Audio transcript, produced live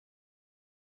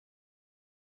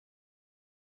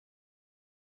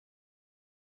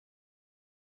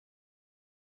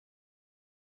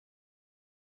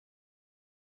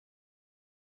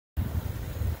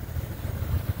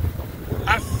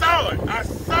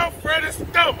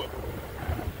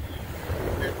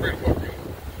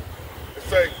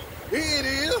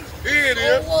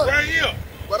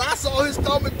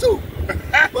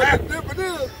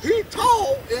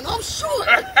I'm sure.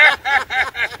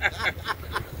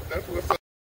 That's what's up.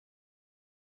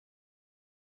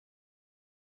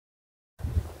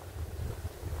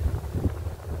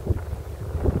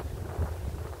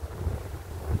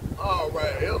 All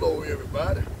right, hello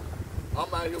everybody.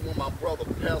 I'm out here with my brother,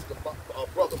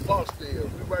 brother Barksdale.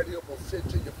 We right here on Sit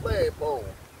to Your Flagpole.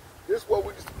 This is what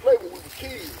we used to play when we were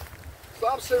kids. So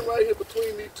I'm sitting right here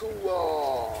between these two,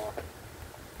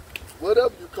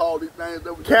 whatever you call these things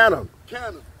that was Cannon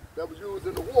that was used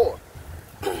in the war.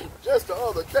 Just the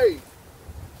other day,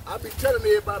 I be telling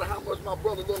everybody how much my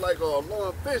brother look like a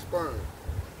Lawrence Fishburne.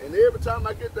 And every time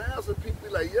I get the answer, people be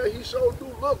like, yeah, he sure do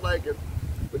look like it.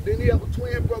 But then he have a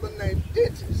twin brother named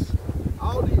Prentiss.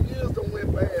 All these years done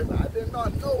went past. I did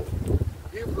not know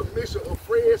he was a mixture of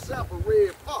Fred Sample,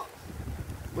 Red Fox.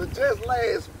 But just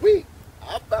last week,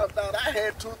 I found out I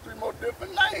had 2 or 3 more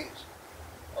different names.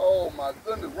 Oh my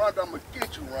goodness, Rhonda, I'm gonna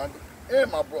get you, Rhonda, and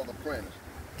my brother Prentiss.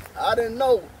 I didn't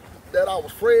know that I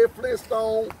was Fred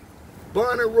Flintstone,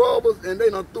 Bunny Roberts, and they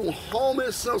done threw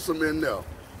Homer Simpson in there.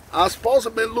 I was supposed to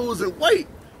have been losing weight,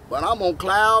 but I'm on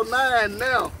cloud 9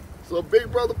 now. So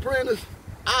big brother Prentiss,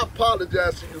 I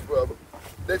apologize to you, brother,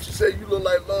 that you say you look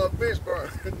like Lawrence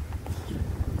Fishburne.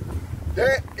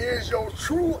 That is your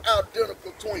true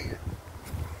identical twin.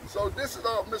 So this is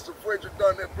Mr. Frederick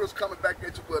Bruce coming back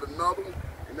at you with another one.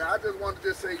 And I just want to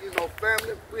just say, you know,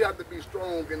 family, we have to be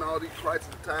strong in all these crisis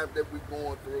times that we're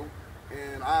going through.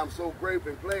 And I'm so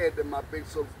grateful and glad that my big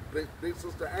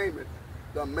sister Amy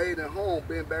done made it home,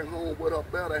 been back home with her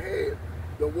better head.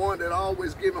 The one that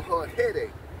always giving her a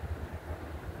headache.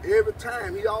 Every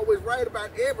time, he always right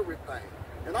about everything.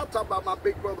 And I'm talking about my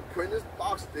big brother Prentiss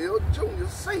Barksdale Jr.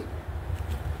 Sr.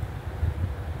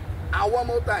 One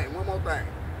more thing.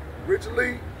 Richard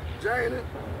Lee, Janie,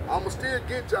 I'ma still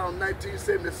get y'all in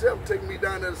 1977, taking me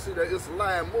down there to see that It's a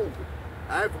Live movie.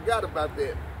 I ain't forgot about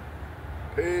that.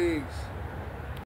 Peace.